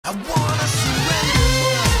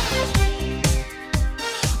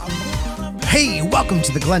Hey, welcome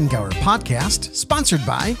to the Glen Gauer podcast, sponsored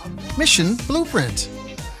by Mission Blueprint.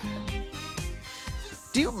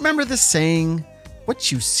 Do you remember the saying,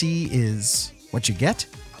 what you see is what you get?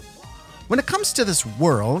 When it comes to this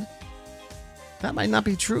world, that might not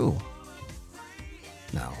be true.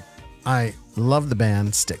 Now, I love the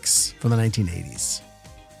band Styx from the 1980s.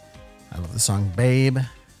 I love the song Babe,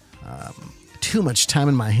 Too Much Time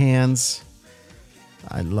in My Hands.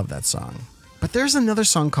 I love that song. But there's another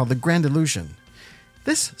song called The Grand Illusion.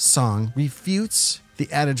 This song refutes the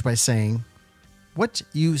adage by saying, what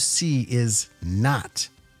you see is not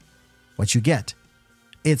what you get.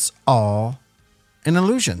 It's all an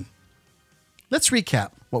illusion. Let's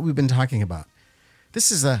recap what we've been talking about.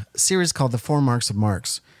 This is a series called The 4 Marks of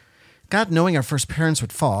Marx. God, knowing our first parents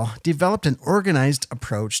would fall, developed an organized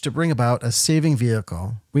approach to bring about a saving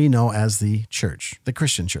vehicle we know as the church, the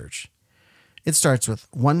Christian church. It starts with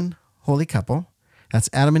one holy couple, that's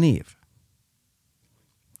Adam and Eve.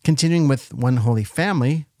 Continuing with one holy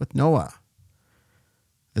family with Noah.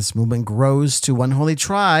 This movement grows to one holy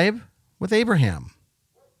tribe with Abraham.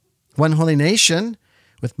 One holy nation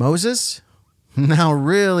with Moses. Now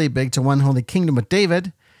really big to one holy kingdom with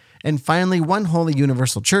David. And finally, one holy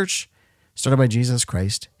universal church started by Jesus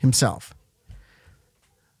Christ himself.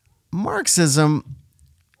 Marxism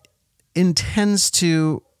intends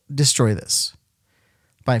to destroy this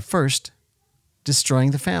by first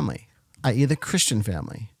destroying the family, i.e. the Christian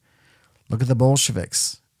family. Look at the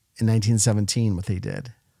Bolsheviks in 1917, what they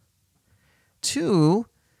did. 2,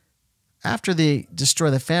 after they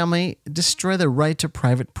destroy the family, destroy the right to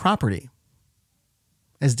private property.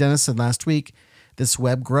 As Dennis said last week, this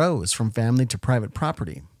web grows from family to private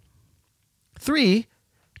property. 3,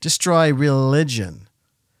 destroy religion.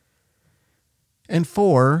 And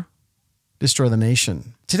 4, destroy the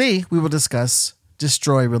nation. Today, we will discuss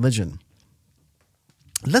destroy religion.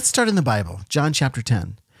 Let's start in the Bible, John chapter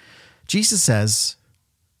 10. Jesus says,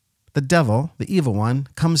 the devil, the evil one,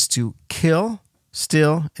 comes to kill,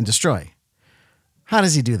 steal, and destroy. How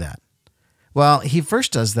does he do that? Well, he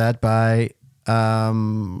first does that by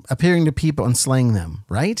appearing to people and slaying them,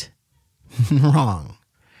 right? Wrong.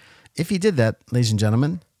 If he did that, ladies and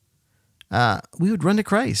gentlemen, we would run to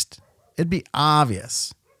Christ. It'd be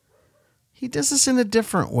obvious. He does this in a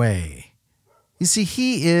different way. You see,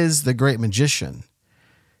 he is the great magician.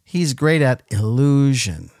 He's great at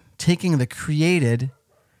illusion, taking the created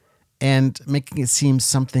and making it seem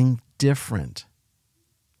something different.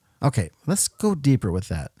 Okay, let's go deeper with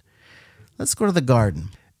that. Let's go to the garden.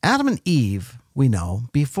 Adam and Eve, we know,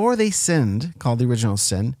 before they sinned, called the original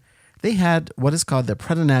sin, they had what is called the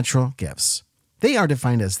preternatural gifts. They are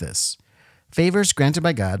defined as this: favors granted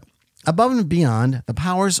by God above and beyond the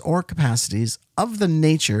powers or capacities of the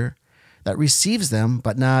nature that receives them,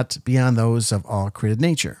 but not beyond those of all created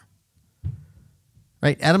nature.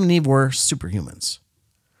 Right? Adam and Eve were superhumans.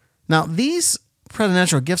 Now, these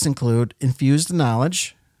preternatural gifts include infused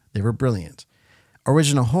knowledge, they were brilliant;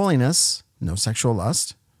 original holiness, no sexual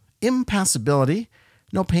lust; impassibility,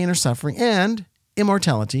 no pain or suffering; and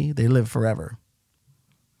immortality, they live forever.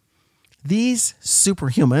 These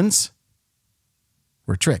superhumans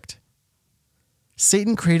were tricked.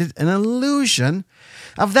 Satan created an illusion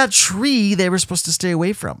of that tree they were supposed to stay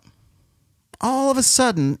away from. All of a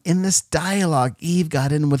sudden, in this dialogue Eve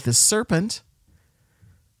got in with this serpent,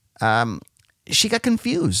 she got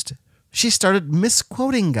confused. She started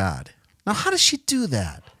misquoting God. Now, how does she do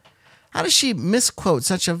that? How does she misquote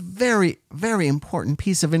such a very, very important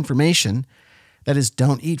piece of information that is,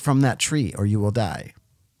 don't eat from that tree or you will die?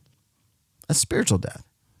 A spiritual death.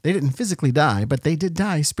 They didn't physically die, but they did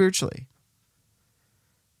die spiritually.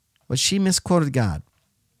 But she misquoted God.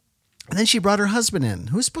 And then she brought her husband in,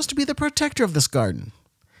 who's supposed to be the protector of this garden.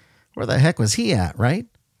 Where the heck was he at, right?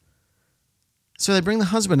 So they bring the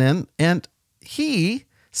husband in, and he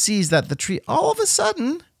sees that the tree all of a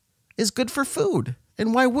sudden is good for food.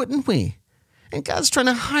 And why wouldn't we? And God's trying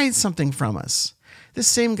to hide something from us. This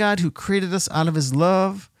same God who created us out of his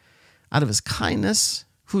love, out of his kindness,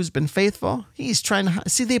 who's been faithful, he's trying to hide.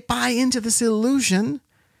 See, they buy into this illusion,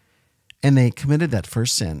 and they committed that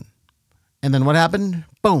first sin. And then what happened?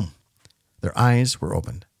 Boom. Their eyes were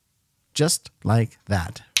opened. Just like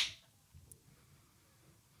that.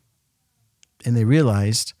 And they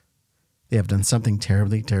realized they have done something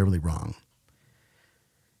terribly, terribly wrong.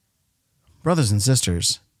 Brothers and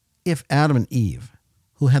sisters, if Adam and Eve,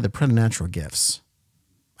 who had the preternatural gifts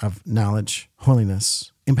of knowledge,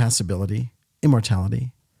 holiness, impassibility,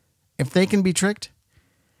 immortality, if they can be tricked,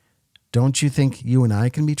 don't you think you and I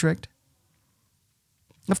can be tricked?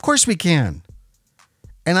 Of course we can.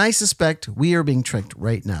 And I suspect we are being tricked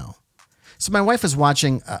right now. So my wife was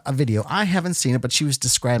watching a video. I haven't seen it, but she was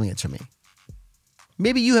describing it to me.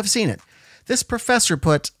 Maybe you have seen it. This professor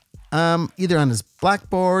put either on his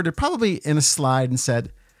blackboard or probably in a slide and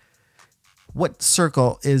said, what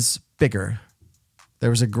circle is bigger? There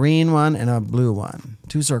was a green one and a blue one,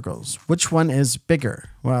 2 circles. Which one is bigger?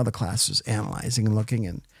 Well, the class was analyzing and looking,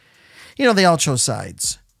 and, they all chose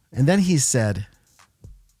sides. And then he said,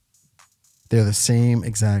 they're the same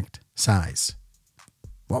exact size.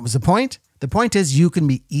 What was the point? The point is you can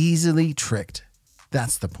be easily tricked.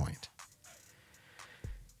 That's the point.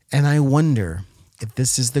 And I wonder if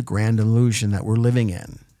this is the grand illusion that we're living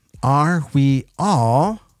in. Are we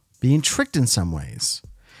all being tricked in some ways?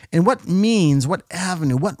 And what means, what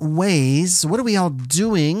avenue, what ways, what are we all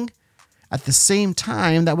doing at the same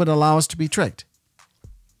time that would allow us to be tricked?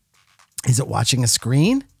 Is it watching a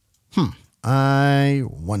screen? I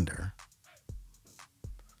wonder.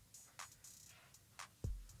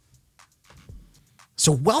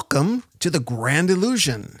 So welcome to the grand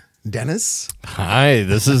illusion, Dennis. Hi,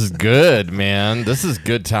 this is good, man. This is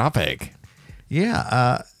good topic.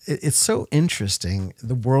 Yeah, it's so interesting,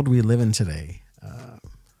 the world we live in today.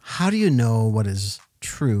 How do you know what is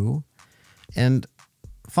true and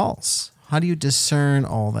false? How do you discern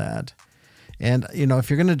all that? And, if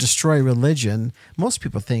you're going to destroy religion, most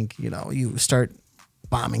people think, you start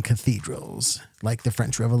bombing cathedrals like the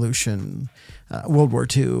French Revolution, World War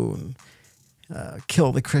II,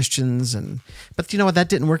 kill the Christians. But you know what? That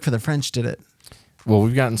didn't work for the French, did it? Well,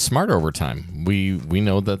 we've gotten smarter over time. We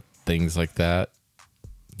know that things like that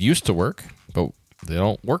used to work, but they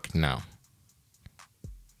don't work now.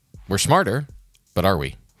 We're smarter, but are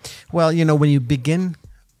we? Well, when you begin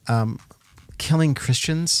killing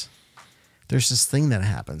Christians, there's this thing that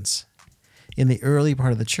happens. In the early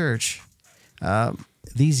part of the church,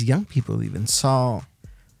 these young people even saw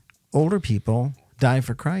older people die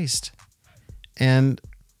for Christ. And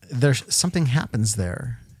there's something happens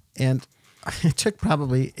there. And it took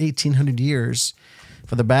probably 1,800 years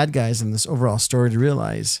for the bad guys in this overall story to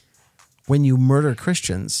realize when you murder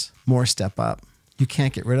Christians, more step up. You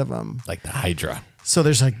can't get rid of them. Like the Hydra. So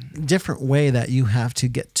there's a different way that you have to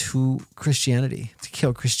get to Christianity, to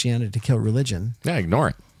kill religion. Yeah, ignore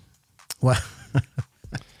it. Well,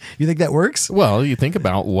 you think that works? Well, you think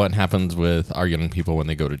about what happens with our young people when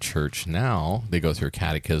they go to church now. They go through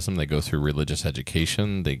catechism. They go through religious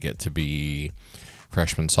education. They get to be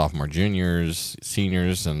freshmen, sophomore, juniors,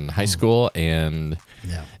 seniors in high school. And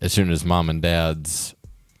as soon as mom and dad's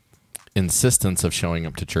insistence of showing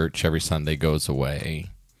up to church every Sunday goes away,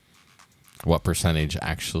 what percentage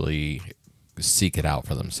actually seek it out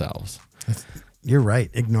for themselves? You're right.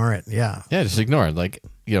 Ignore it. Yeah. Yeah, just ignore it. Like,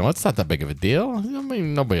 it's not that big of a deal. I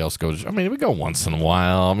mean, nobody else goes. I mean, we go once in a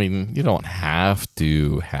while. I mean, you don't have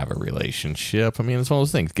to have a relationship. I mean, it's one of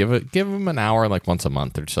those things. Give them an hour, like once a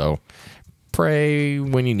month or so. Pray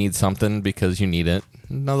when you need something because you need it.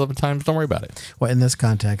 And other times, don't worry about it. Well, in this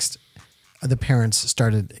context, the parents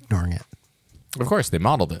started ignoring it. Of course, they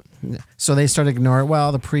modeled it. So they started ignoring it.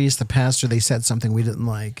 Well, the priest, the pastor, they said something we didn't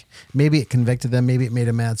like. Maybe it convicted them. Maybe it made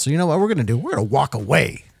them mad. So you know what we're going to do? We're going to walk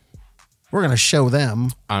away. We're going to show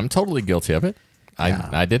them. I'm totally guilty of it.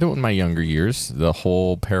 I did it in my younger years. The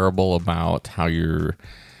whole parable about how you're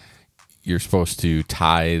supposed to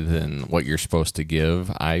tithe and what you're supposed to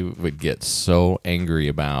give. I would get so angry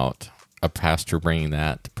about a pastor bringing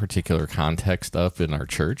that particular context up in our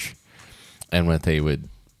church, and when they would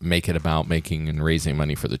make it about making and raising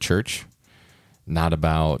money for the church, not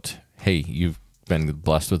about, hey, you've been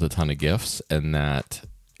blessed with a ton of gifts and that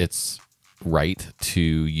it's right to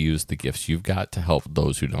use the gifts you've got to help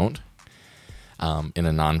those who don't, in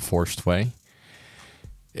a non-forced way.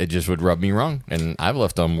 It just would rub me wrong. And I've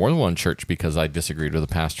left on more than one church because I disagreed with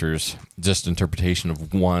the pastor's just interpretation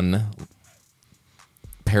of one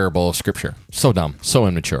parable of scripture. So dumb, so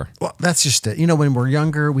immature. Well, that's just it. When we're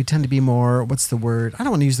younger, we tend to be more, what's the word? I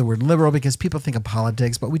don't want to use the word liberal because people think of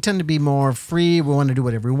politics, but we tend to be more free. We want to do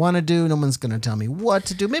whatever we want to do. No one's going to tell me what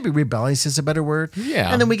to do. Maybe rebellious is a better word. Yeah.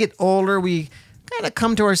 And then we get older. We kind of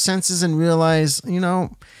come to our senses and realize,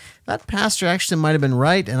 that pastor actually might have been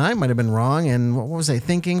right and I might have been wrong. And what was I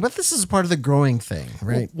thinking? But this is part of the growing thing,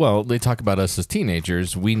 right? Well, they talk about us as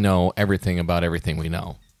teenagers. We know everything about everything we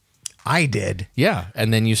know. I did. Yeah.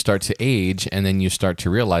 And then you start to age and then you start to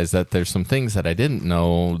realize that there's some things that I didn't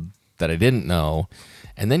know.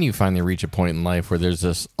 And then you finally reach a point in life where there's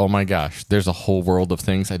this, oh my gosh, there's a whole world of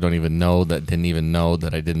things I don't even know that didn't even know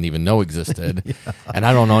that I didn't even know existed. Yeah. And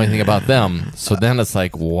I don't know anything about them. So then it's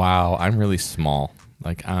like, wow, I'm really small.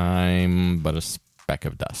 Like I'm but a speck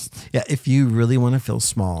of dust. Yeah. If you really want to feel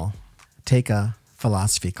small, take a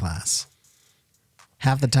philosophy class.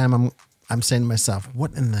 Half the time I'm saying to myself,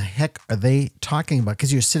 what in the heck are they talking about?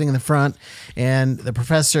 Because you're sitting in the front and the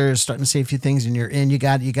professor is starting to say a few things and you're in, you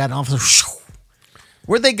got an officer.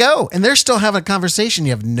 Where'd they go? And they're still having a conversation.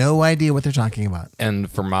 You have no idea what they're talking about. And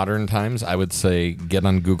for modern times, I would say get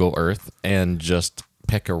on Google Earth and just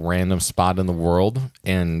pick a random spot in the world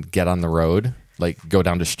and get on the road, like go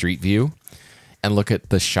down to Street View and look at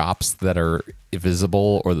the shops that are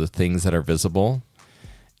visible or the things that are visible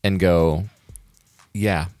and go,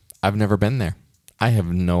 yeah, I've never been there. I have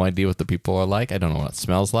no idea what the people are like. I don't know what it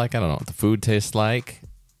smells like. I don't know what the food tastes like.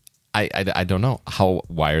 I don't know.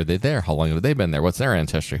 Why are they there? How long have they been there? What's their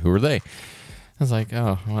ancestry? Who are they? I was like,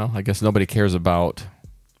 oh, well, I guess nobody cares about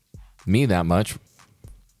me that much.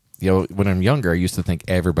 You know, when I'm younger, I used to think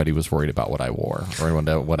everybody was worried about what I wore or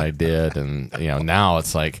what I did. And, you know, now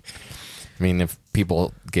it's like, I mean, if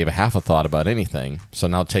people gave a half a thought about anything, so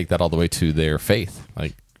now take that all the way to their faith.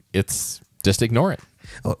 Like, it's just ignore it.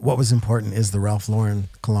 What was important is the Ralph Lauren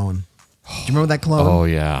cologne. Do you remember that cologne? Oh,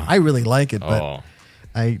 yeah. I really like it, but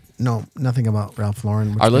I know nothing about Ralph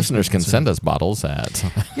Lauren. Our listeners can send us bottles at...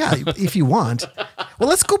 Yeah, if you want. Well,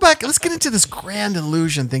 let's go back. Let's get into this grand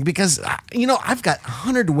illusion thing because, you know, I've got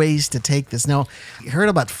 100 ways to take this. Now, you heard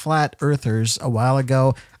about flat earthers a while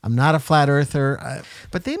ago. I'm not a flat earther,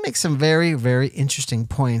 but they make some very, very interesting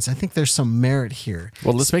points. I think there's some merit here.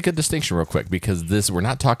 Well, let's make a distinction real quick because we're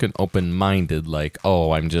not talking open-minded like,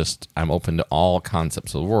 oh, I'm open to all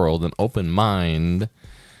concepts of the world. An open mind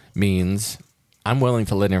means I'm willing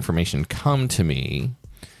to let information come to me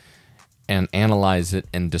and analyze it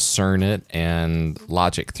and discern it and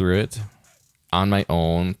logic through it on my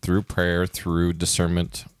own, through prayer, through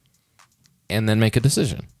discernment, and then make a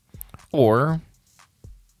decision. Or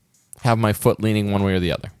have my foot leaning one way or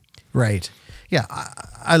the other. Right. Yeah,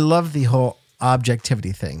 I love the whole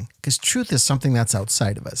objectivity thing because truth is something that's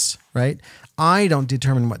outside of us, right? I don't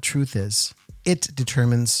determine what truth is. It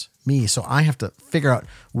determines me. So I have to figure out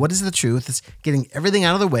what is the truth. It's getting everything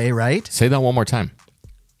out of the way, right? Say that one more time.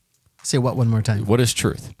 Say what one more time? What is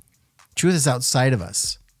truth? Truth is outside of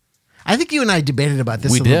us. I think you and I debated about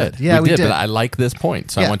this a little bit. Yeah, we did. But I like this point,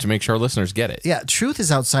 so yeah. I want to make sure our listeners get it. Yeah, truth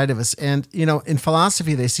is outside of us. And, you know, in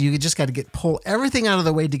philosophy, they say you just got to pull everything out of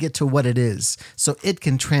the way to get to what it is so it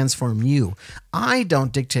can transform you. I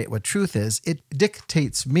don't dictate what truth is. It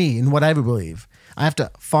dictates me and what I believe. I have to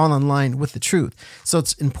fall in line with the truth. So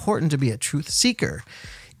it's important to be a truth seeker.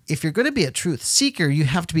 If you're going to be a truth seeker, you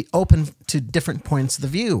have to be open to different points of the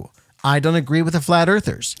view. I don't agree with the flat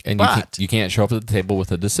earthers. And you can't show up at the table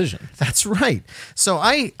with a decision. That's right. So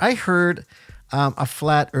I heard a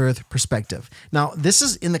flat earth perspective. Now, this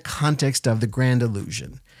is in the context of the grand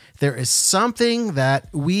illusion. There is something that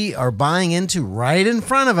we are buying into right in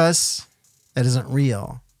front of us that isn't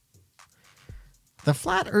real. The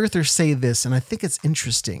flat earthers say this, and I think it's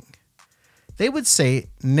interesting. They would say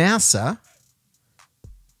NASA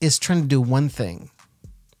is trying to do one thing: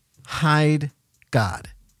 hide God.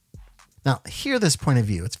 Now, hear this point of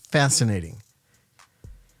view. It's fascinating.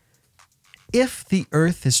 If the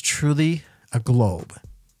earth is truly a globe,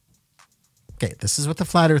 okay, this is what the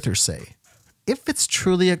flat earthers say. If it's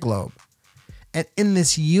truly a globe, and in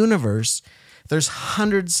this universe, there's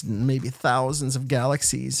hundreds, maybe thousands of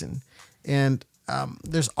galaxies, and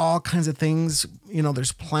there's all kinds of things, you know,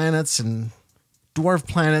 there's planets and dwarf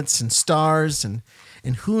planets and stars and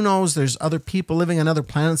who knows, there's other people living on other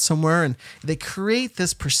planets somewhere, and they create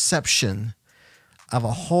this perception of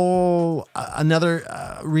a whole another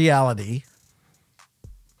reality.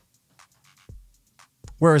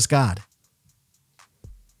 Where is God?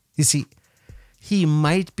 You see, he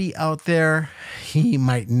might be out there, he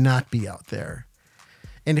might not be out there.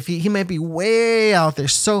 And if he might be way out there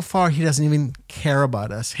so far he doesn't even care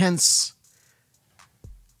about us. Hence,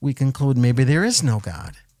 we conclude maybe there is no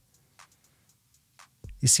God.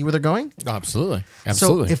 You see where they're going? Absolutely.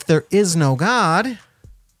 Absolutely. So if there is no God,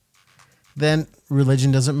 then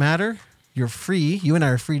religion doesn't matter. You're free. You and I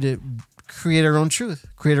are free to create our own truth,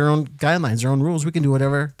 create our own guidelines, our own rules. We can do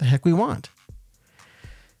whatever the heck we want.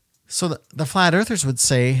 So the flat earthers would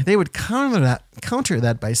say, they would counter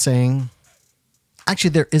that by saying,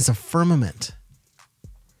 actually, there is a firmament.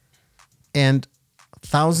 And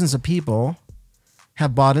thousands of people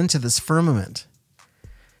have bought into this firmament.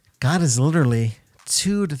 God is literally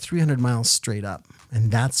 200 to 300 miles straight up,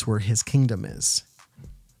 and that's where his kingdom is.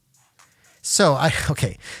 So,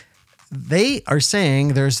 they are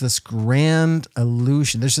saying there's this grand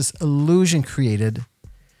illusion. There's this illusion created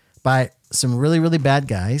by some really, really bad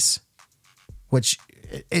guys, which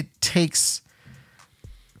it takes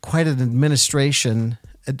quite an administration.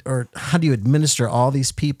 Or how do you administer all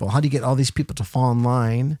these people? How do you get all these people to fall in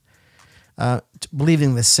line?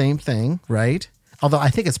 believing the same thing, right? Although I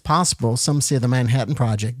think it's possible. Some say the Manhattan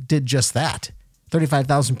Project did just that.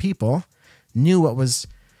 35,000 people knew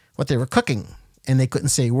what they were cooking, and they couldn't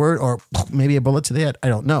say a word, or maybe a bullet to the head. I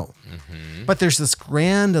don't know. Mm-hmm. But there's this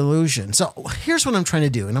grand illusion. So here's what I'm trying to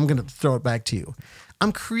do, and I'm going to throw it back to you.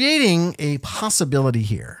 I'm creating a possibility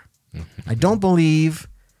here. Mm-hmm. I don't believe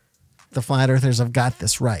the flat earthers have got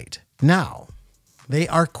this right. Now, they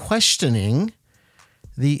are questioning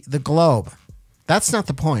the globe. That's not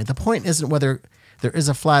the point. The point isn't whether there is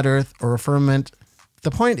a flat earth or a firmament.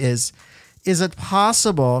 The point is it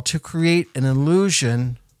possible to create an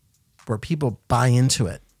illusion where people buy into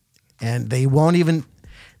it and they believe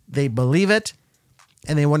it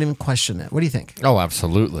and they won't even question it? What do you think? Oh,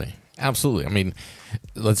 absolutely. Absolutely. I mean,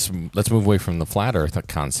 let's move away from the flat earth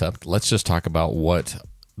concept. Let's just talk about what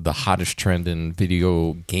the hottest trend in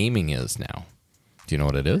video gaming is now. Do you know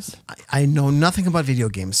what it is? I know nothing about video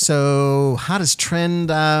games. So hottest trend,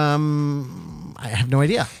 I have no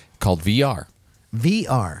idea. Called VR.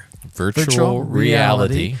 VR. Virtual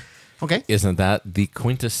reality. Okay. Isn't that the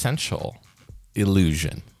quintessential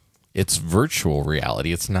illusion? It's virtual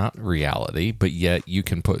reality. It's not reality, but yet you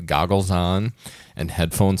can put goggles on and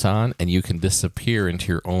headphones on and you can disappear into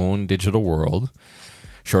your own digital world.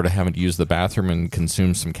 Short of having to use the bathroom and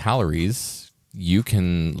consume some calories, you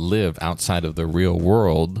can live outside of the real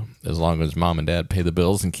world as long as mom and dad pay the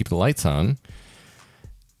bills and keep the lights on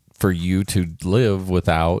for you to live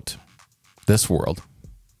without this world.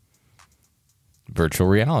 Virtual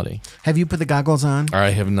reality. Have you put the goggles on? I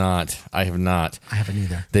have not. I have not. I haven't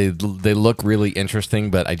either. They look really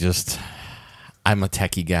interesting, but I'm a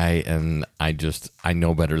techie guy, and I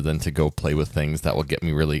know better than to go play with things that will get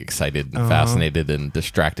me really excited and fascinated and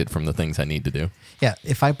distracted from the things I need to do. Yeah,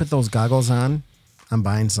 if I put those goggles on, I'm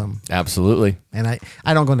buying some. Absolutely. And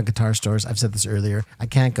I don't go to guitar stores. I've said this earlier. I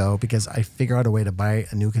can't go because I figure out a way to buy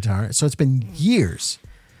a new guitar. So it's been years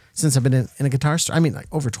since I've been in a guitar store. I mean, like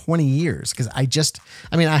over 20 years. Because I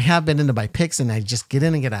have been in to buy picks and I just get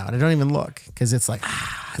in and get out. I don't even look because it's like,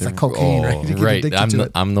 it's like cocaine, right? You get addicted to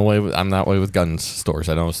it. I'm that way with gun stores.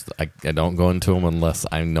 I don't go into them unless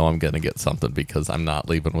I know I'm going to get something because I'm not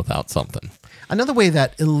leaving without something. Another way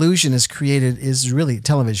that illusion is created is really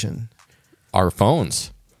television. Our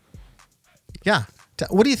phones. Yeah.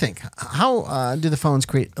 What do you think? How do the phones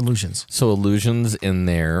create illusions? So illusions in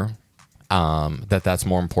there that's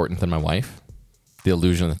more important than my wife. The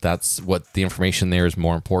illusion that's what the information there is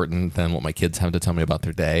more important than what my kids have to tell me about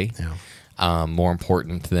their day. Yeah. More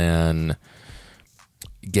important than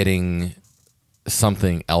getting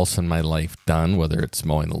something else in my life done, whether it's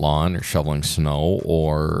mowing the lawn or shoveling snow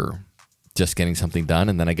or just getting something done.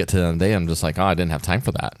 And then I get to the end of the day, I'm just like, I didn't have time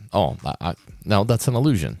for that. No, that's an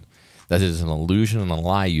illusion. That is an illusion and a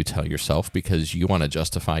lie you tell yourself because you want to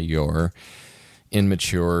justify your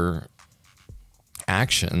immature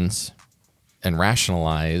actions and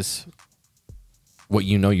rationalize what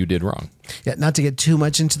you know you did wrong. Yeah, not to get too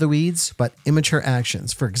much into the weeds, but immature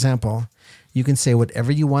actions. For example, you can say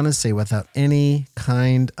whatever you want to say without any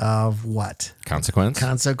kind of what? Consequence.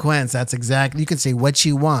 That's exactly. You can say what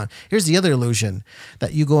you want. Here's the other illusion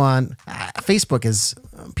that you go on. Facebook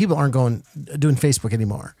people aren't doing Facebook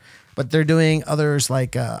anymore. But they're doing others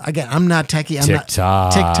like, again, I'm not techie.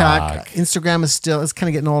 TikTok. Instagram it's kind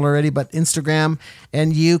of getting old already, but Instagram,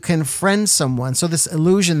 and you can friend someone. So this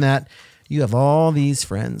illusion that you have all these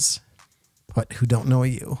friends, who don't know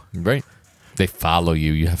you. Right. They follow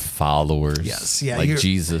you. You have followers. Yes. Yeah. Like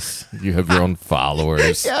Jesus, you have your own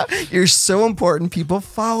followers. Yeah. You're so important. People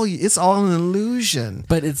follow you. It's all an illusion.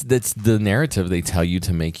 But it's the narrative they tell you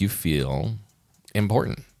to make you feel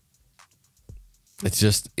important.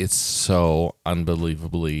 It's so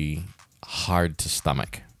unbelievably hard to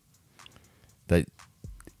stomach that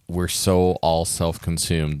we're so all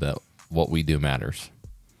self-consumed that what we do matters.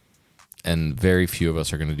 And very few of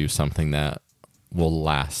us are going to do something that will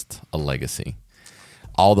last a legacy.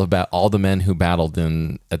 All the men who battled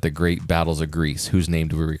at the great battles of Greece, whose name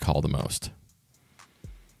do we recall the most?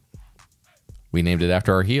 We named it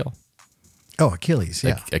after our heel. Oh, Achilles,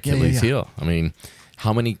 yeah. Achilles' heel. I mean,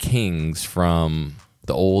 how many kings from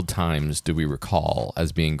the old times do we recall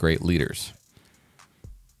as being great leaders?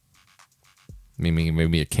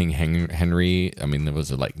 Maybe a King Henry. I mean, there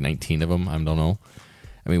was like 19 of them. I don't know.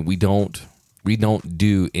 I mean, we don't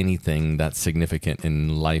do anything that's significant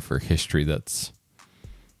in life or history that's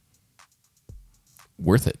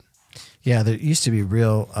worth it. Yeah, there used to be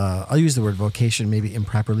real, I'll use the word vocation maybe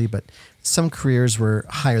improperly, but some careers were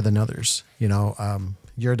higher than others.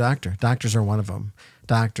 You're a doctor. Doctors are one of them.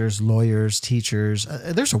 Doctors, lawyers, teachers.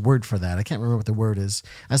 There's a word for that. I can't remember what the word is.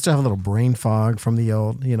 I still have a little brain fog from the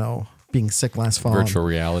old, being sick last fall. Virtual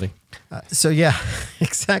reality. So yeah,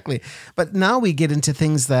 exactly. But now we get into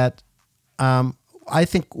things that I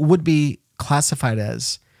think would be classified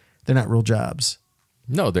as they're not real jobs.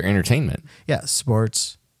 No, they're entertainment. Yeah,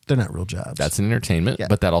 sports. They're not real jobs. That's an entertainment, Yeah.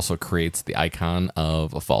 but that also creates the icon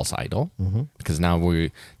of a false idol. Because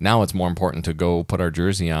now it's more important to go put our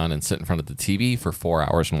jersey on and sit in front of the TV for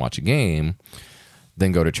 4 hours and watch a game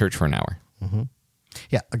than go to church for an hour.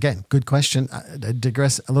 Yeah, again, good question. I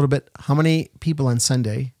digress a little bit. How many people on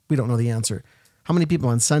Sunday, we don't know the answer, how many people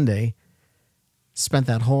on Sunday spent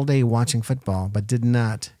that whole day watching football but did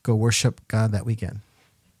not go worship God that weekend?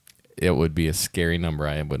 It would be a scary number,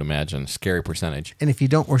 I would imagine. Scary percentage. And if you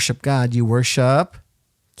don't worship God, you worship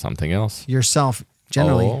Something else. yourself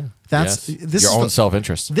generally. Oh, That's yes. this Your is own the-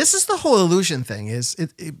 self-interest. This is the whole illusion thing. Is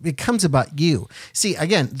it becomes about you. See,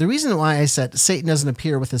 again, the reason why I said Satan doesn't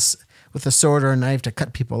appear with a sword or a knife to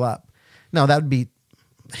cut people up. No, that would be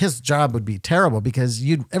his job would be terrible because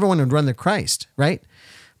everyone would run to Christ, right?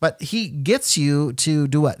 But he gets you to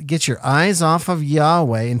do what? Get your eyes off of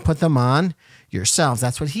Yahweh and put them on yourselves.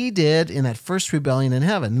 That's what he did in that first rebellion in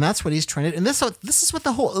heaven. And that's what he's trying to do. And this is what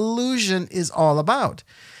the whole illusion is all about.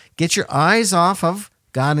 Get your eyes off of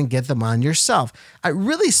God and get them on yourself. I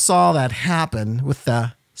really saw that happen with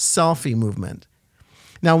the selfie movement.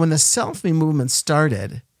 Now, when the selfie movement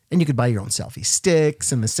started, and you could buy your own selfie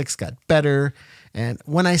sticks, and the sticks got better. And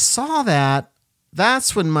when I saw that,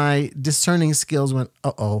 that's when my discerning skills went,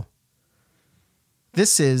 uh-oh.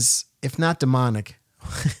 This is, if not demonic,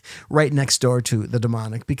 right next door to the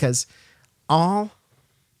demonic, because all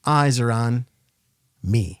eyes are on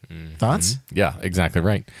me. Thoughts? Yeah, exactly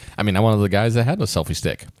right. I mean, I'm one of the guys that had a selfie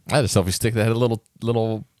stick. I had a selfie stick that had a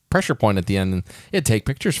little pressure point at the end, and it'd take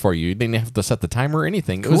pictures for you. You didn't have to set the timer or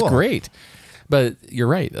anything. It was Cool. great. But you're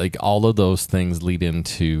right. Like, all of those things lead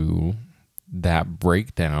into that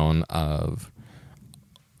breakdown of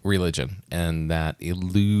religion and that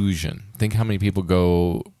illusion. Think how many people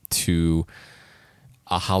go to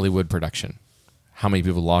a Hollywood production. How many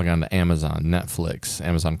people log on to Amazon, Netflix,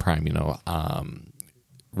 Amazon Prime,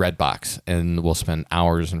 Redbox, and will spend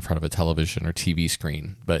hours in front of a television or TV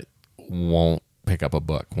screen, but won't pick up a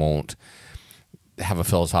book, won't have a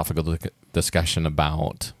philosophical discussion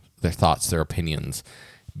about their thoughts, their opinions,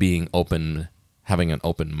 being open, having an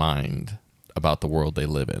open mind about the world they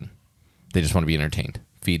live in. They just want to be entertained.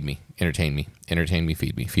 Feed me, entertain me, entertain me,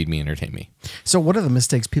 feed me, entertain me. So one of the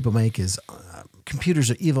mistakes people make is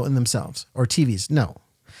computers are evil in themselves, or TVs. No.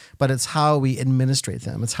 But it's how we administrate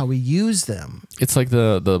them. It's how we use them. It's like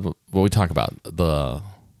the what we talk about, the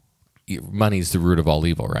money's the root of all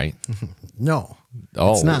evil, right? No,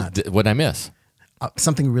 Oh, it's not. What'd I miss?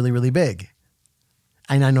 Something really, really big.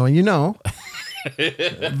 And I know you know.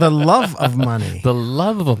 The love of money. The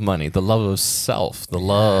love of money, the love of self, the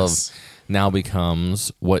love Yes. now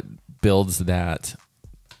becomes what builds that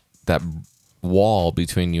wall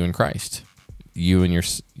between you and Christ, you and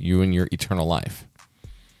your eternal life.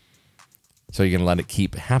 So you're going to let it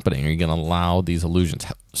keep happening? Are you going to allow these illusions?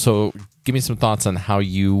 So give me some thoughts on how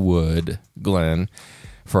you would, Glenn,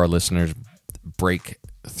 for our listeners, break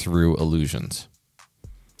through illusions.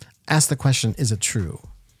 Ask the question, is it true?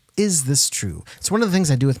 Is this true? It's one of the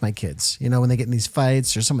things I do with my kids. When they get in these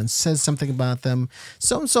fights or someone says something about them,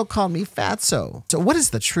 so-and-so called me fatso. So what is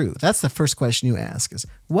the truth? That's the first question you ask is,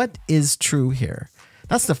 what is true here?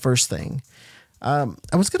 That's the first thing. I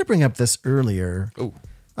was going to bring up this earlier. Oh.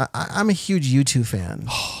 I'm a huge U2 fan.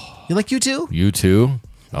 You like U2? You too?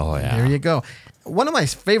 Oh, yeah. There you go. One of my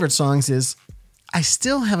favorite songs is I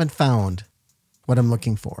Still Haven't Found What I'm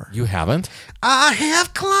Looking For. You haven't? I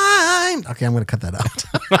have climbed. Okay, I'm going to cut that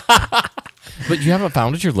out. But you haven't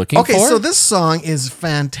found what you're looking for? Okay, so this song is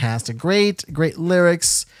fantastic. Great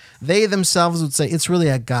lyrics. They themselves would say it's really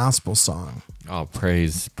a gospel song. Oh,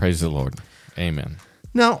 praise the Lord. Amen.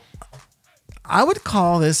 Now, I would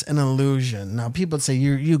call this an illusion. Now, people would say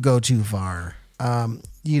you go too far.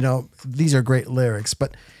 These are great lyrics,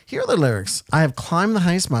 but here are the lyrics. I have climbed the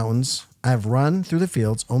highest mountains. I have run through the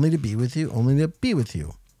fields only to be with you, only to be with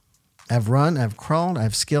you. I have run, I have crawled, I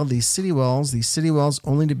have scaled these city walls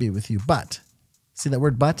only to be with you. But, see that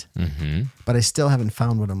word but? Mm-hmm. But I still haven't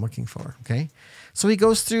found what I'm looking for, okay? So he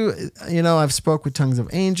goes through, I've spoke with tongues of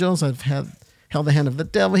angels. I've held the hand of the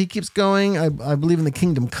devil. He keeps going. I believe in the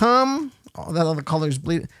kingdom come. All that other colors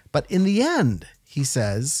bleed. But in the end, he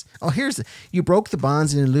says, you broke the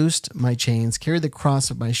bonds and you loosed my chains, carried the cross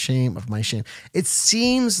of my shame, It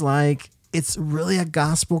seems like it's really a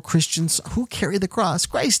gospel Christian song. Who carried the cross?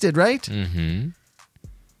 Christ did, right? Mm-hmm.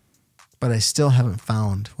 But I still haven't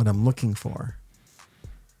found what I'm looking for.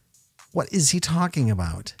 What is he talking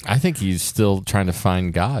about? I think he's still trying to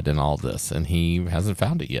find God in all this, and he hasn't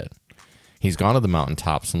found it yet. He's gone to the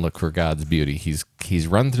mountaintops and looked for God's beauty. He's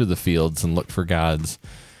run through the fields and looked for God's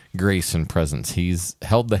grace and presence. He's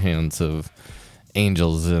held the hands of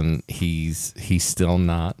angels, and he's still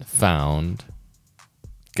not found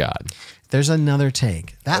God. There's another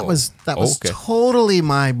take. That was okay. totally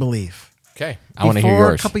my belief. Okay, I want to hear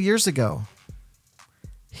yours. A couple years ago.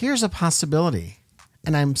 Here's a possibility,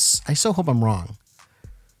 and I so hope I'm wrong.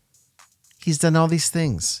 He's done all these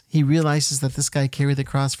things. He realizes that this guy carried the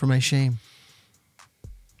cross for my shame.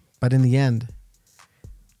 But in the end,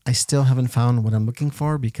 I still haven't found what I'm looking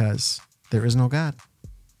for because there is no God.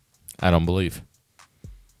 I don't believe.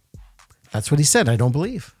 That's what he said. I don't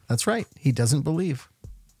believe. That's right. He doesn't believe.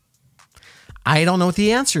 I don't know what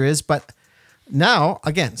the answer is, but now,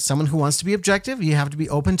 again, someone who wants to be objective, you have to be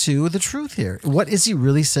open to the truth here. What is he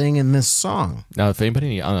really saying in this song? Now, if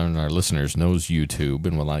anybody on our listeners knows YouTube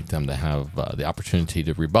and would like them to have the opportunity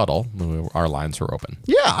to rebuttal, our lines are open.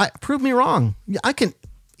 Yeah, prove me wrong. I can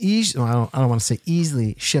easily, I don't want to say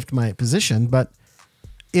easily shift my position, but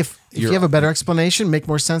if you have a better explanation, make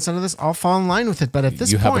more sense out of this, I'll fall in line with it. But at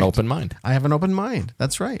this point, you have an open mind. I have an open mind.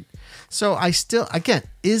 That's right. So I still, again,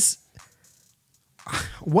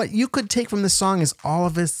 what you could take from this song is all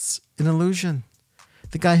of it's an illusion.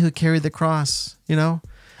 The guy who carried the cross,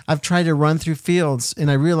 I've tried to run through fields and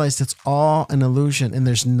I realized it's all an illusion and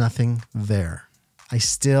there's nothing there. I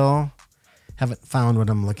still haven't found what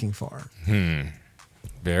I'm looking for.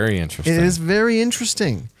 Very interesting. It is very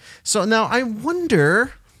interesting. So now I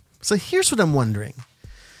wonder, so here's what I'm wondering.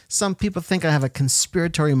 Some people think I have a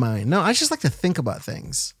conspiratory mind. No, I just like to think about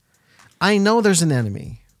things. I know there's an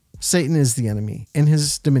enemy. Satan is the enemy and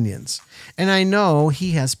his dominions. And I know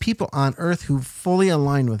he has people on earth who fully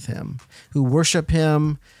align with him, who worship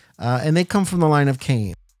him, and they come from the line of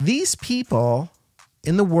Cain. These people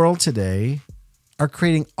in the world today are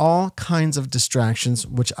creating all kinds of distractions,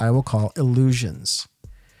 which I will call illusions.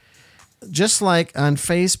 Just like on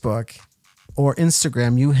Facebook or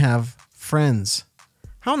Instagram, you have friends.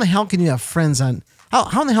 How in the hell can you have friends on...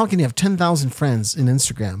 How in the hell can you have 10,000 friends in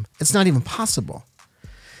Instagram? It's not even possible.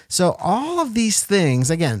 So all of these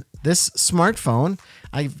things, again, this smartphone,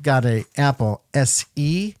 I've got a Apple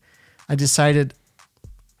SE. I decided,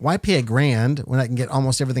 why pay $1,000 when I can get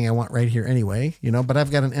almost everything I want right here anyway, but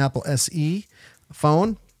I've got an Apple SE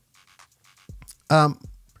phone. I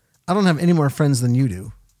don't have any more friends than you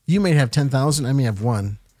do. You may have 10,000. I may have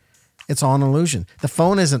one. It's all an illusion. The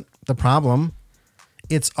phone isn't the problem.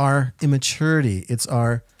 It's our immaturity. It's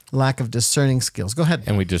our lack of discerning skills. Go ahead.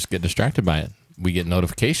 And we just get distracted by it. We get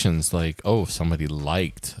notifications like, oh, somebody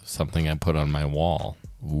liked something I put on my wall.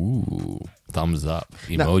 Ooh, thumbs up,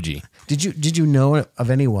 emoji. Now, did you know of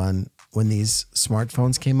anyone when these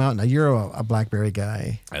smartphones came out? Now, you're a BlackBerry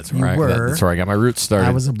guy. That's right. That's where I got my roots started.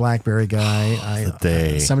 I was a BlackBerry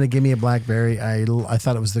guy. Somebody gave me a BlackBerry. I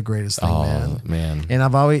thought it was the greatest thing, man.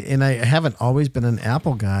 And I haven't always been an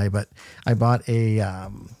Apple guy, but I bought a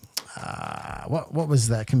what was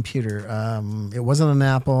that computer? It wasn't an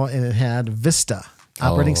Apple, and it had Vista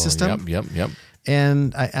operating system. Yep.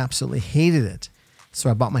 And I absolutely hated it. So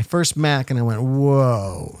I bought my first Mac, and I went,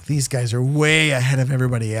 whoa, these guys are way ahead of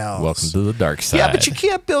everybody else. Welcome to the dark side. Yeah, but you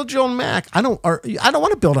can't build your own Mac. I don't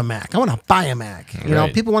want to build a Mac. I want to buy a Mac. You know,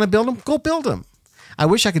 people want to build them, go build them. I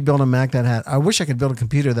wish I could build a Mac I wish I could build a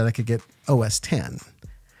computer that I could get OS 10.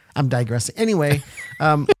 I'm digressing. Anyway,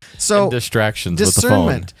 so and distractions with the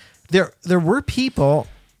phone. There were people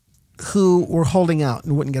who were holding out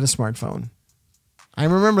and wouldn't get a smartphone. I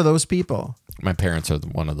remember those people. My parents are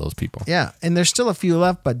one of those people. Yeah, and there's still a few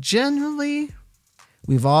left, but generally,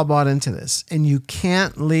 we've all bought into this. And you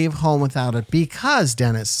can't leave home without it because,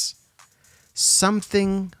 Dennis,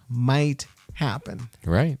 something might happen.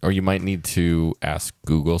 Right. Or you might need to ask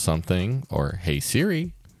Google something or, hey,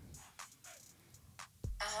 Siri.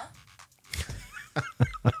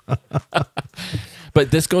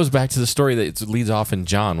 But this goes back to the story that leads off in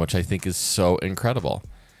John, which I think is so incredible.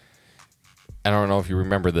 I don't know if you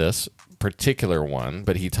remember this particular one,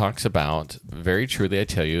 but he talks about, very truly I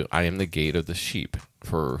tell you, I am the gate of the sheep,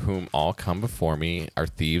 for whom all come before me are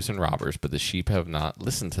thieves and robbers, but the sheep have not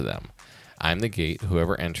listened to them. I am the gate,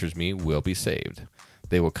 whoever enters me will be saved.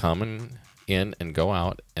 They will come in and go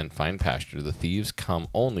out and find pasture. The thieves come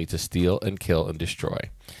only to steal and kill and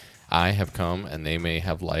destroy. I have come and they may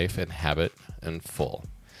have life and have it in full.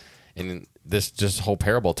 And this whole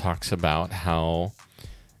parable talks about how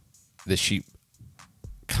the sheep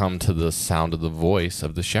come to the sound of the voice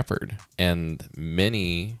of the shepherd. And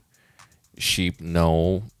many sheep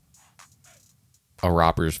know a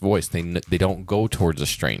robber's voice. They don't go towards a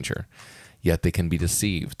stranger, yet they can be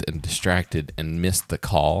deceived and distracted and miss the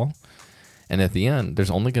call. And at the end,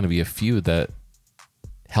 there's only going to be a few that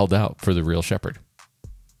held out for the real shepherd.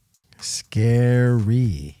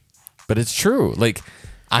 Scary. But it's true. Like,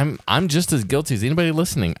 I'm just as guilty as anybody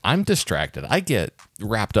listening. I'm distracted. I get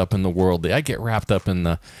wrapped up in the worldly. I get wrapped up in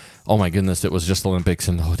the, oh my goodness, it was just Olympics,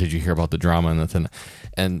 and oh, did you hear about the drama and the thing?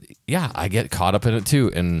 And yeah, I get caught up in it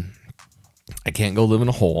too. And I can't go live in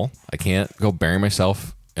a hole. I can't go bury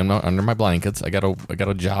myself under my blankets. I got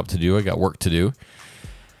a job to do. I got work to do.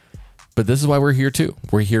 But this is why we're here too.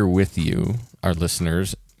 We're here with you, our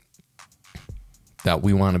listeners, that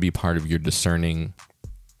we want to be part of your discerning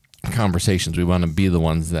conversations. We want to be the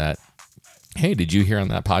ones that, hey, did you hear on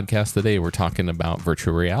that podcast today? We're talking about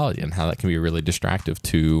virtual reality and how that can be really distractive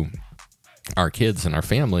to our kids and our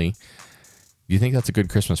family. Do you think that's a good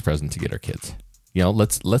Christmas present to get our kids? You know,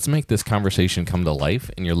 let's make this conversation come to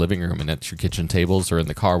life in your living room and at your kitchen tables or in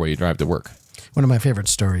the car while you drive to work. One of my favorite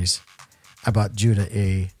stories, I bought Judah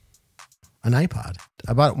an iPod.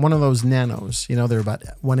 I bought one of those nanos. You know, they're about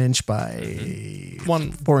 1 inch by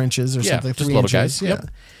 4 inches or something. Just 3 little inches. guys. Yeah. Yep.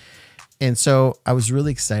 And so I was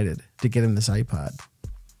really excited to get him this iPod.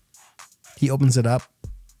 He opens it up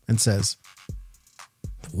and says,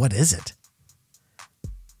 "What is it?"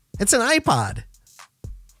 "It's an iPod."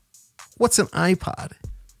 "What's an iPod?"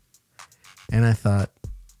 And I thought,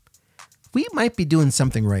 we might be doing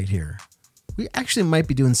something right here. We actually might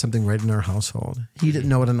be doing something right in our household. He didn't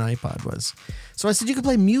know what an iPod was. So I said, you can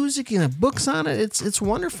play music, you can have books on it. It's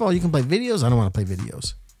wonderful. You can play videos. I don't want to play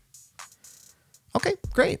videos. Okay,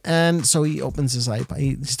 great. And so he opens his iPod.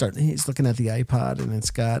 He's looking at the iPod, and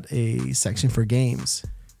it's got a section for games.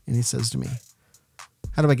 And he says to me,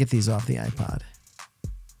 "How do I get these off the iPod?"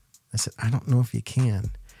 I said, "I don't know if you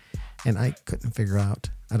can." And I couldn't figure out.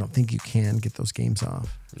 I don't think you can get those games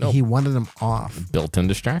off. Nope. He wanted them off. Built-in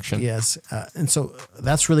distraction. Yes. And so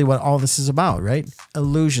that's really what all this is about, right?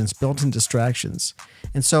 Illusions, built-in distractions.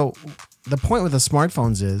 And so the point with the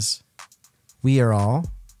smartphones is we are all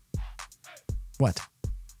what?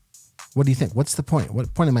 What do you think? What's the point?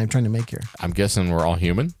 What point am I trying to make here? I'm guessing we're all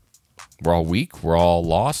human. We're all weak. We're all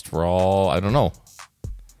lost. We're all, I don't know.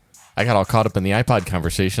 I got all caught up in the iPod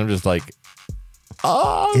conversation. I'm just like,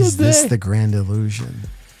 is this the grand illusion?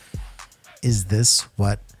 Is this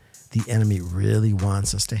what the enemy really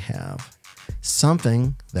wants us to have?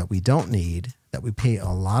 Something that we don't need, that we pay a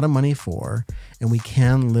lot of money for, and we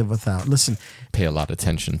can live without. Listen. Pay a lot of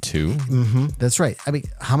attention to. Mm-hmm, that's right. I mean,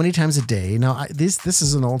 how many times a day? Now, this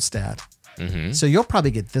is an old stat. Mm-hmm. So you'll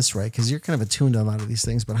probably get this right because you're kind of attuned to a lot of these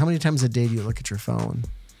things. But how many times a day do you look at your phone?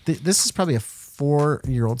 This is probably a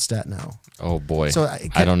 4-year-old stat now. Oh, boy. So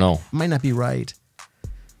I don't know. Might not be right.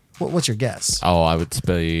 What's your guess? Oh, I would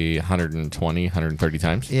say 120, 130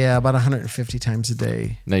 times. Yeah, about 150 times a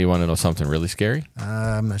day. Now, you want to know something really scary?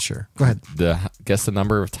 I'm not sure. Go ahead. Guess the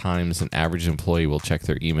number of times an average employee will check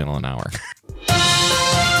their email an hour.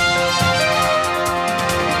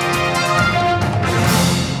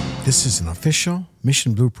 This is an official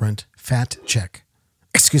Mission Blueprint fact check.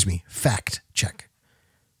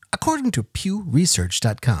 According to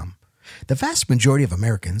PewResearch.com, the vast majority of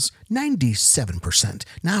Americans, 97%,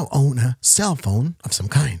 now own a cell phone of some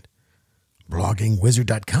kind.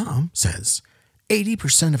 BloggingWizard.com says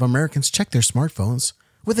 80% of Americans check their smartphones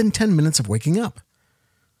within 10 minutes of waking up.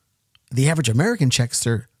 The average American checks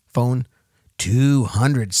their phone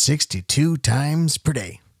 262 times per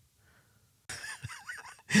day.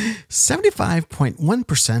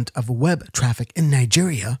 75.1% of web traffic in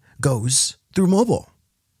Nigeria goes through mobile.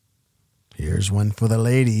 Here's one for the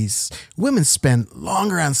ladies. Women spend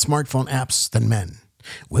longer on smartphone apps than men.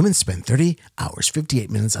 Women spend 30 hours, 58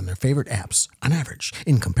 minutes on their favorite apps on average.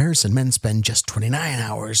 In comparison, men spend just 29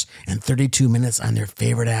 hours and 32 minutes on their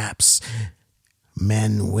favorite apps.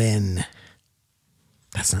 Men win.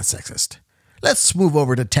 That's not sexist. Let's move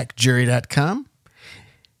over to techjury.com.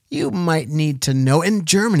 You might need to know in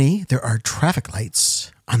Germany, there are traffic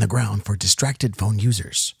lights on the ground for distracted phone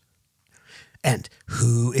users. And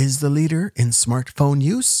who is the leader in smartphone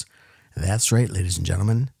use? That's right, ladies and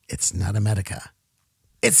gentlemen. It's not America.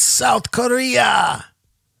 It's South Korea.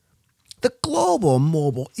 The global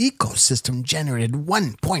mobile ecosystem generated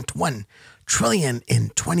 $1.1 trillion in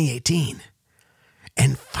 2018.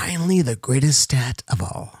 And finally, the greatest stat of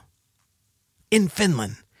all. In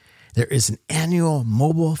Finland, there is an annual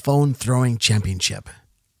mobile phone throwing championship.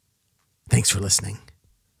 Thanks for listening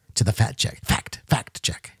to the Fact Check. Fact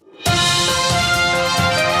Check.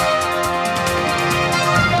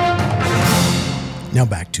 Now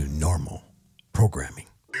back to normal programming.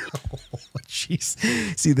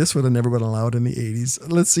 Jeez. See, this would have never been allowed in the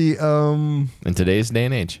 80s. Let's see. In today's day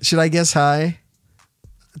and age. Should I guess high?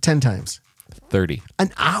 10 times. 30.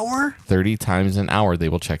 An hour? 30 times an hour they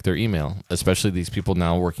will check their email, especially these people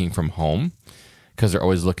now working from home because they're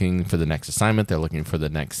always looking for the next assignment. They're looking for the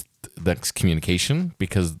next communication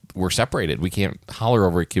because we're separated. We can't holler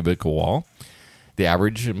over a cubicle wall. The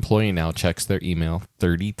average employee now checks their email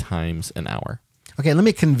 30 times an hour. Okay, let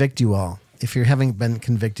me convict you all if you haven't been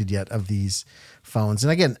convicted yet of these phones.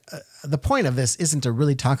 And again, the point of this isn't to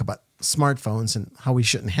really talk about smartphones and how we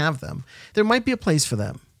shouldn't have them. There might be a place for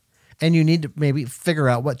them. And you need to maybe figure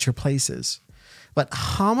out what your place is. But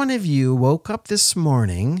how many of you woke up this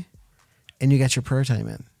morning and you got your prayer time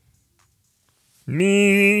in?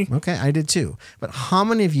 Me. Okay, I did too. But how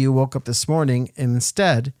many of you woke up this morning and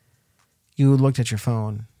instead you looked at your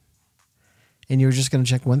phone and you were just going to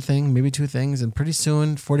check one thing, maybe two things, and pretty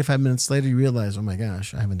soon, 45 minutes later, you realize, oh my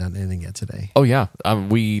gosh, I haven't done anything yet today. Oh, yeah.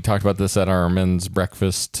 We talked about this at our men's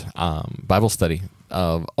breakfast Bible study.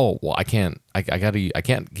 I can't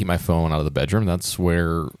keep my phone out of the bedroom. That's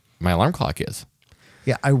where my alarm clock is.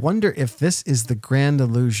 Yeah, I wonder if this is the grand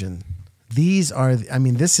illusion. This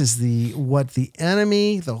is what the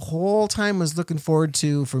enemy the whole time was looking forward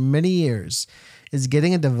to for many years, is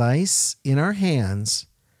getting a device in our hands,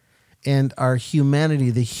 and our humanity,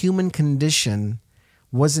 the human condition,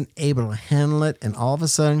 wasn't able to handle it, and all of a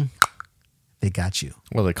sudden, they got you.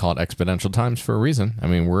 Well, they call it exponential times for a reason. I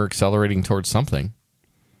mean, we're accelerating towards something.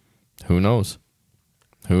 Who knows?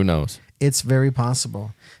 Who knows? It's very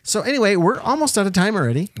possible. So anyway, we're almost out of time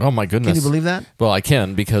already. Oh, my goodness. Can you believe that? Well, I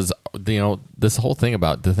can, because, this whole thing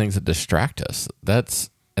about the things that distract us,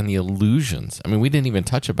 and the illusions. I mean, we didn't even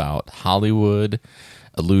touch about Hollywood,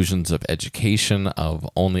 illusions of education, of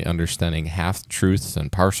only understanding half truths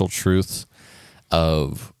and partial truths,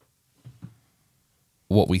 of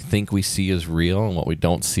what we think we see is real and what we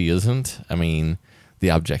don't see isn't. I mean,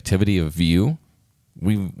 the objectivity of view.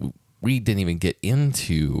 We didn't even get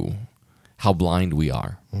into how blind we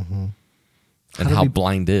are, and how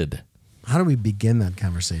blinded. How do we begin that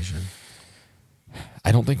conversation?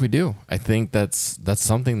 I don't think we do. I think that's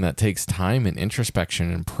something that takes time and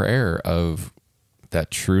introspection and prayer of that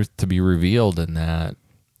truth to be revealed, and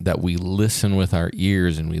that we listen with our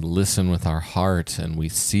ears and we listen with our heart and we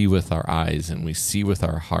see with our eyes and we see with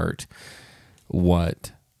our heart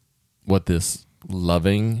what this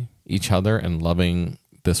loving each other and loving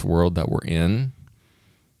this world that we're in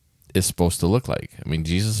is supposed to look like. I mean,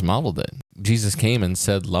 Jesus modeled it. Jesus came and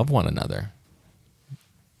said, love one another.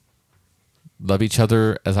 Love each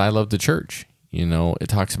other as I love the church. It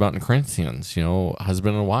talks about in Corinthians,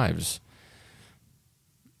 husband and wives.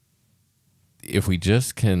 If we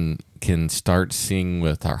just can start seeing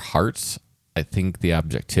with our hearts, I think the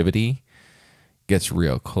objectivity gets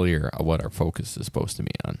real clear of what our focus is supposed to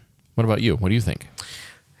be on. What about you? What do you think?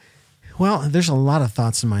 Well, there's a lot of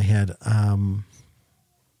thoughts in my head.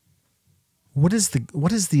 What is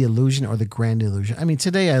the illusion or the grand illusion? I mean,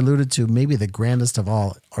 today I alluded to maybe the grandest of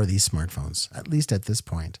all are these smartphones, at least at this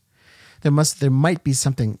point. There might be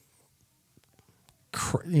something,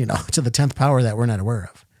 to the 10th power that we're not aware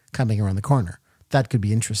of coming around the corner. That could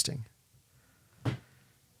be interesting.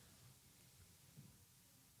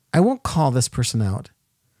 I won't call this person out,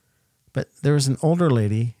 but there was an older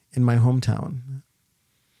lady in my hometown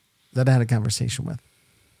that I had a conversation with.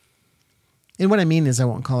 And what I mean is I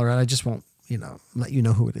won't call her out. I just won't, let you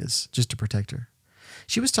know who it is, just to protect her.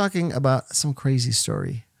 She was talking about some crazy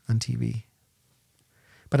story on TV,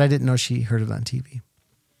 but I didn't know she heard it on TV.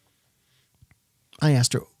 I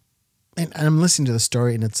asked her, and I'm listening to the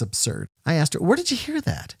story, and it's absurd. I asked her, where did you hear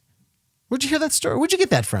that? Where'd you hear that story? Where'd you get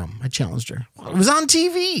that from? I challenged her. Well, it was on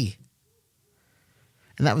TV.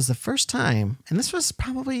 And that was the first time, and this was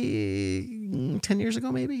probably 10 years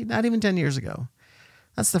ago, maybe, not even 10 years ago.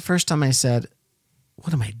 That's the first time I said,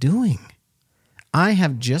 what am I doing? I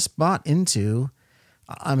have just bought into,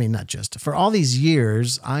 not just, for all these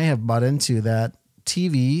years, I have bought into that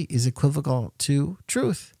TV is equivocal to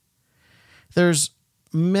truth. There's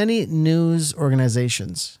many news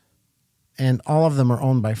organizations, and all of them are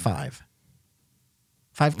owned by five.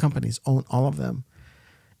 5 companies own all of them.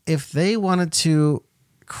 If they wanted to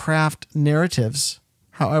craft narratives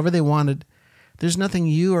however they wanted, there's nothing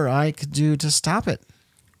you or I could do to stop it.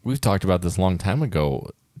 We've talked about this a long time ago,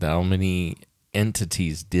 how many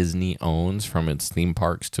entities Disney owns, from its theme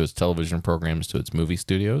parks to its television programs to its movie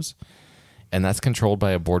studios, and that's controlled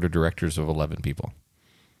by a board of directors of 11 people.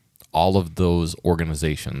 All of those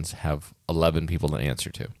organizations have 11 people to answer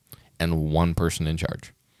to and one person in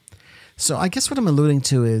charge. So I guess what I'm alluding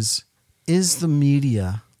to is the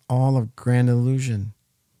media all a grand illusion?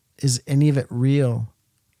 is any of it real?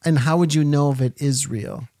 And how would you know if it is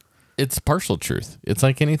real? It's partial truth. It's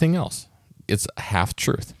like anything else. It's half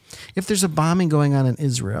truth. If there's a bombing going on in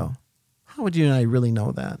Israel, how would you and I really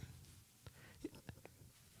know that?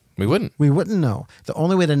 We wouldn't. We wouldn't know. The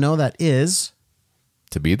only way to know that is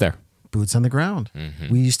to be there. Boots on the ground.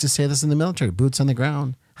 Mm-hmm. We used to say this in the military, boots on the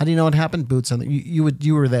ground. How do you know what happened? Boots on the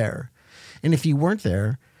you were there. And if you weren't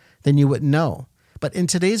there, then you wouldn't know. But in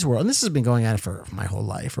today's world, and this has been going on for my whole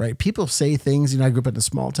life, right? People say things, I grew up in a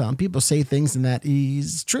small town. People say things and that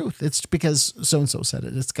is truth. It's because so-and-so said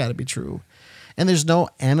it. It's got to be true. And there's no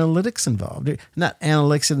analytics involved. Not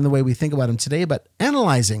analytics in the way we think about them today, but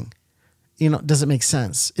analyzing. Does it make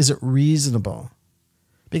sense? Is it reasonable?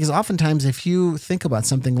 Because oftentimes if you think about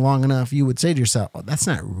something long enough, you would say to yourself, oh, that's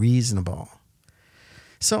not reasonable.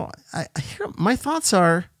 So my thoughts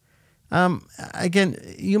are, again,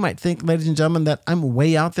 you might think, ladies and gentlemen, that I'm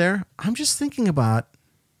way out there. I'm just thinking about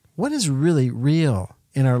what is really real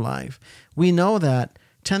in our life. We know that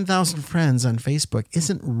 10,000 friends on Facebook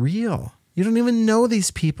isn't real. You don't even know these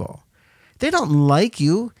people. They don't like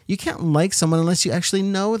you. You can't like someone unless you actually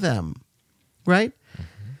know them, right?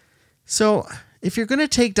 Mm-hmm. So if you're going to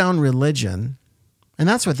take down religion, and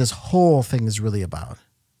that's what this whole thing is really about,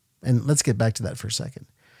 and let's get back to that for a second.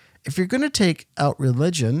 If you're going to take out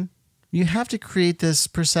religion, you have to create this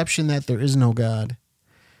perception that there is no God.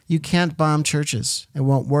 You can't bomb churches. It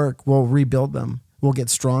won't work. We'll rebuild them. We'll get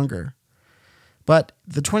stronger. But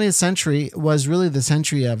the 20th century was really the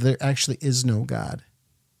century of there actually is no God.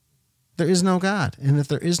 There is no God. And if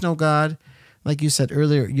there is no God, like you said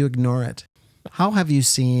earlier, you ignore it. How have you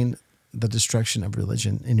seen the destruction of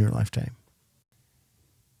religion in your lifetime?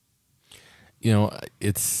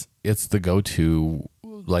 It's the go-to,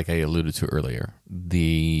 like I alluded to earlier,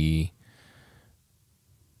 the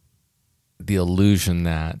illusion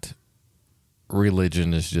that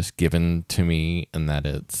religion is just given to me and that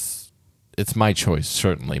it's my choice,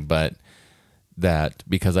 certainly, but that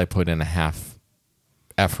because I put in a half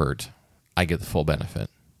effort, I get the full benefit.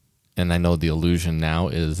 And I know the illusion now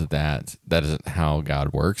is that isn't how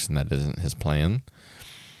God works and that isn't his plan.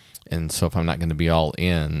 And so if I'm not going to be all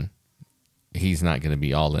in, he's not going to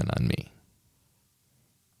be all in on me.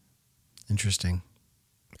 Interesting.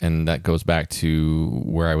 And that goes back to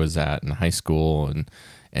where I was at in high school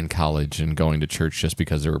and college and going to church just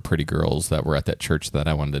because there were pretty girls that were at that church that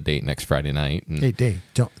I wanted to date next Friday night. And hey, Dave,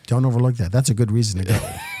 don't overlook that. That's a good reason to go.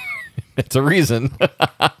 It's a reason.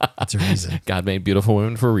 It's a reason. God made beautiful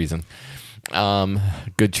women for a reason.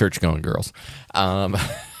 Good church going girls. But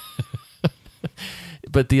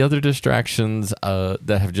the other distractions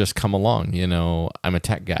that have just come along, I'm a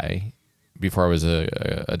tech guy. Before I was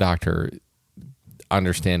a doctor,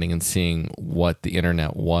 understanding and seeing what the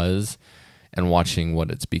internet was and watching what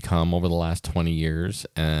it's become over the last 20 years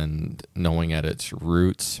and knowing at its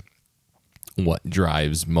roots what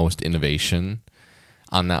drives most innovation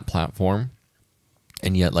on that platform.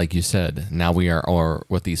 And yet, like you said, now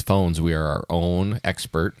with these phones, we are our own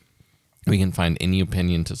expert. We can find any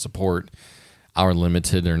opinion to support our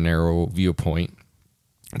limited or narrow viewpoint,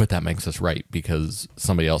 but that makes us right because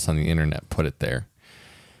somebody else on the internet put it there.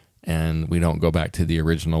 And we don't go back to the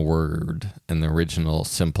original word and the original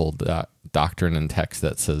simple doctrine and text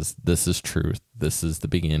that says, this is truth, this is the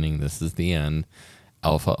beginning, this is the end,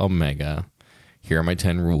 Alpha, Omega, here are my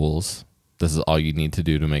 10 rules. This is all you need to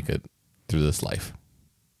do to make it through this life.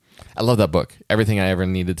 I love that book. Everything I ever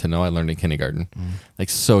needed to know, I learned in kindergarten. Like,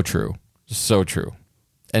 so true. So true.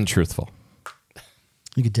 And truthful.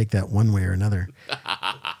 You could take that one way or another. You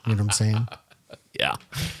know what I'm saying? Yeah.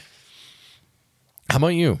 How about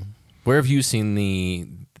you? Where have you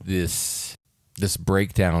seen this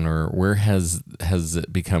breakdown, or where has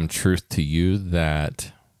it become truth to you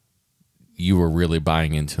that you were really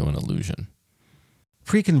buying into an illusion?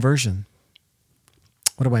 Pre-conversion.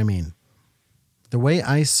 What do I mean? The way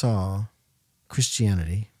I saw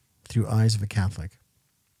Christianity through eyes of a Catholic,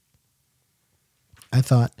 I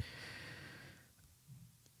thought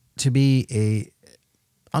to be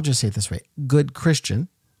I'll just say it this way, good Christian,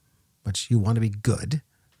 which you want to be good,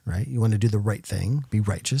 right? You want to do the right thing, be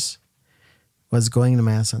righteous, was going to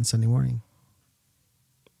Mass on Sunday morning.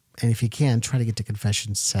 And if you can, try to get to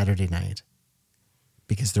confession Saturday night,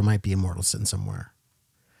 because there might be a mortal sin somewhere.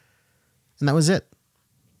 And that was it.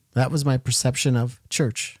 That was my perception of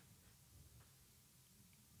church.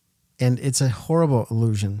 And it's a horrible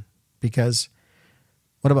illusion, because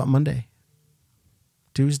what about Monday?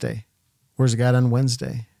 Tuesday? Where's God on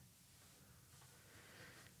Wednesday?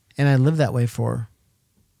 And I lived that way for,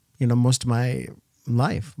 most of my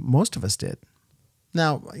life. Most of us did.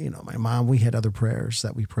 Now, my mom, we had other prayers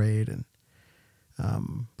that we prayed, and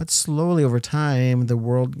But slowly over time, the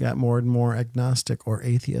world got more and more agnostic or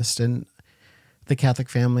atheist, and the Catholic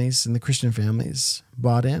families and the Christian families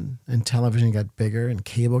bought in, and television got bigger, and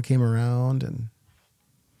cable came around. And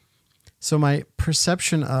so my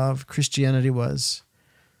perception of Christianity was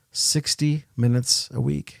 60 minutes a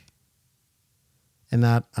week and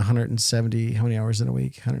not 170, how many hours in a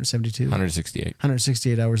week? 172? 168.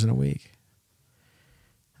 168 hours in a week.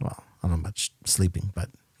 Well, I don't know much sleeping, but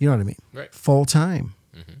you know what I mean. Right. Full time.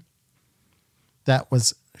 Mm-hmm. That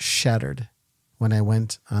was shattered when I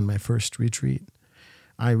went on my first retreat.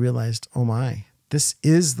 I realized, oh my, this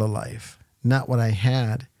is the life, not what I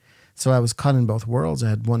had. So I was caught in both worlds. I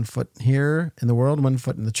had one foot here in the world, one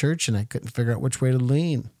foot in the church, and I couldn't figure out which way to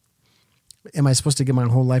lean. Am I supposed to give my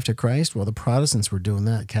whole life to Christ? Well, the Protestants were doing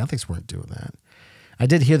that. Catholics weren't doing that. I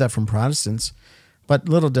did hear that from Protestants, but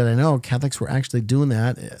little did I know Catholics were actually doing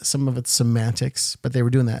that. Some of it's semantics, but they were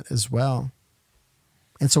doing that as well.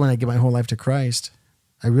 And so when I give my whole life to Christ,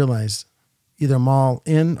 I realized either I'm all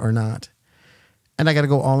in or not. And I got to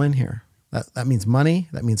go all in here. That means money.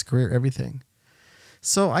 That means career, everything.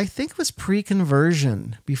 So I think it was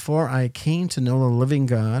pre-conversion, before I came to know the living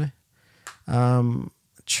God.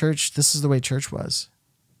 Church, this is the way church was.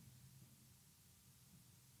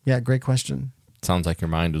 Yeah, great question. Sounds like your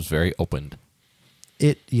mind was very opened.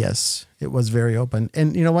 Yes, it was very open.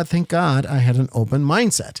 And you know what? Thank God I had an open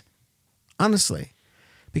mindset. Honestly.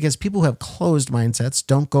 Because people who have closed mindsets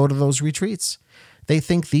don't go to those retreats. They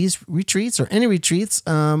think these retreats or any retreats,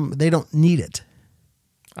 they don't need it.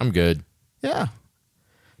 I'm good. Yeah.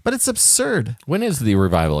 But it's absurd. When is the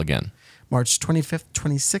revival again? March 25th,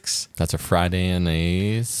 26th. That's a Friday and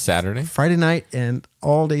a Saturday? Friday night and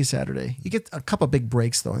all day Saturday. You get a couple big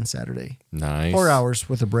breaks, though, on Saturday. Nice. 4 hours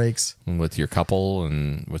worth of breaks. With your couple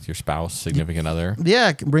and with your spouse, significant other?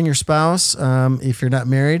 Yeah, bring your spouse. If you're not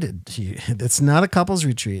married, it's not a couples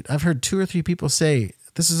retreat. I've heard 2 or 3 people say,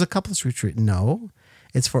 this is a couples retreat. No,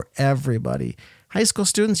 it's for everybody. High school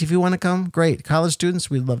students, if you want to come, great. College students,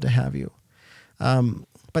 we'd love to have you.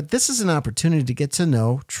 But this is an opportunity to get to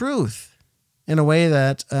know truth in a way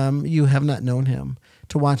that you have not known him,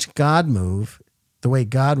 to watch God move the way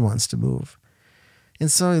God wants to move.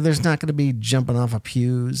 And so there's not going to be jumping off of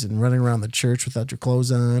pews and running around the church without your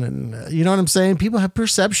clothes on. And you know what I'm saying? People have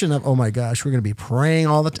perception of, oh my gosh, we're going to be praying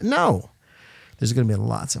all the time. No, there's going to be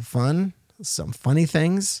lots of fun, some funny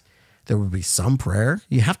things. There will be some prayer.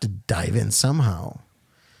 You have to dive in somehow.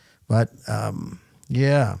 But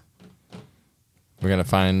yeah. We're going to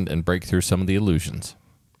find and break through some of the illusions.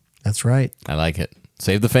 That's right. I like it.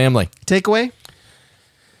 Save the family. Takeaway?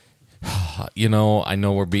 You know, I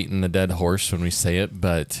know we're beating the dead horse when we say it,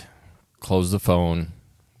 but close the phone,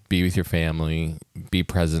 be with your family, be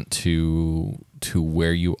present to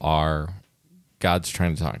where you are. God's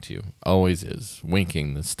trying to talk to you. Always is.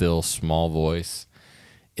 Winking, the still small voice.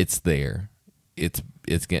 It's there.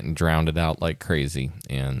 It's getting drowned out like crazy.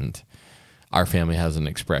 And our family has an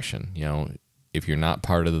expression. You know, if you're not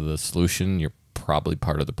part of the solution, you're probably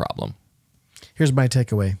part of the problem. Here's my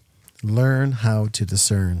takeaway. Learn how to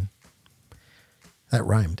discern. That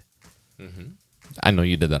rhymed. Mm-hmm. I know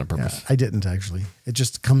you did that on purpose. Yeah, I didn't actually. It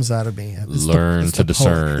just comes out of me. Learn to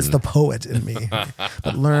discern. It's the poet in me.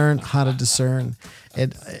 But learn how to discern.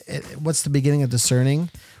 What's the beginning of discerning?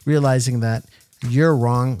 Realizing that you're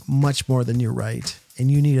wrong much more than you're right, and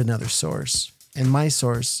you need another source. And my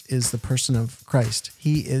source is the person of Christ.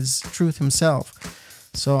 He is truth himself.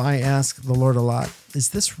 So I ask the Lord a lot, is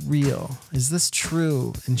this real? Is this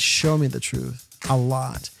true? And show me the truth a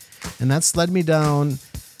lot. And that's led me down,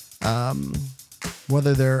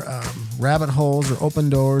 whether they're rabbit holes or open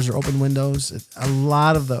doors or open windows, a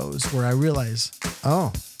lot of those where I realize,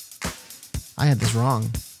 oh, I had this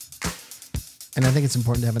wrong. And I think it's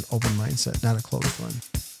important to have an open mindset, not a closed one.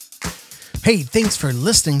 Hey, thanks for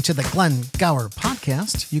listening to the Glen Gauer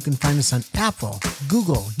podcast. You can find us on Apple,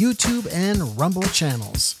 Google, YouTube, and Rumble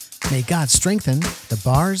channels. May God strengthen the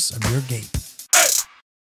bars of your gate.